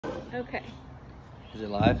Okay. Is it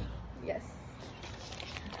live? Yes.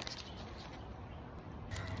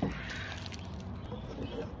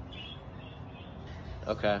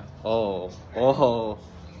 Okay. Oh.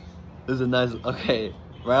 This is a nice. Okay.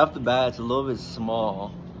 Right off the bat, it's a little bit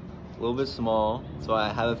small. So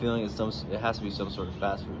I have a feeling it has to be some sort of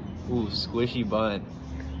fast food. Ooh, squishy bun.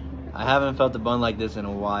 I haven't felt a bun like this in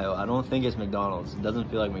a while. I don't think it's McDonald's. It doesn't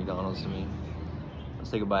feel like McDonald's to me. Let's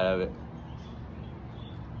take a bite of it.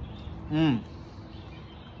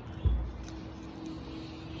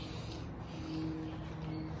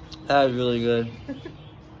 That is really good.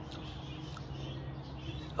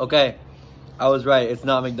 Okay, I was right. It's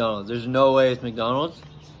not McDonald's. There's no way it's McDonald's.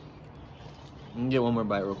 Let me get one more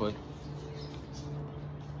bite real quick.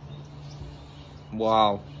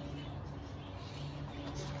 Wow.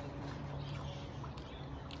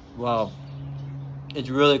 It's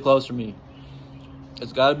really close for me.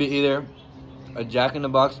 It's got to be either a Jack in the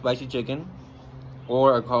Box spicy chicken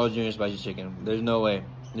or a Carl's Jr. spicy chicken. There's no way.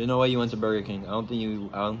 There's no way you went to Burger King. I don't think you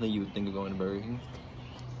would think of going to Burger King.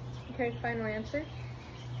 Okay, final answer.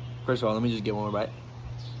 First of all, let me just get one more bite.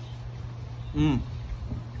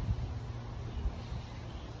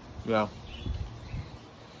 Yeah.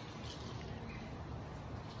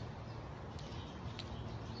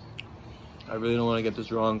 I really don't want to get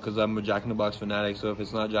this wrong because I'm a Jack in the Box fanatic. So if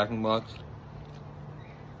it's not Jack in the Box,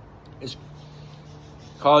 it's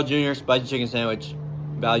Carl Jr. spicy chicken sandwich,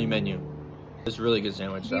 value menu. It's a really good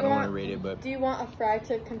sandwich. So I don't want to rate it, but do you want a fry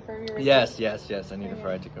to confirm your result? Yes. I need a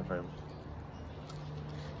fry to confirm.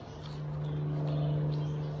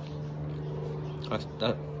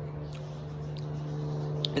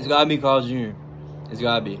 It's gotta be Carl Jr. It's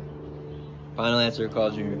gotta be. Final answer,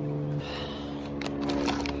 Carl Jr.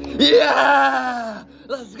 Yeah!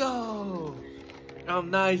 Let's go!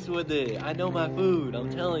 I'm nice with it. I know my food. I'm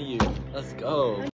telling you. Let's go.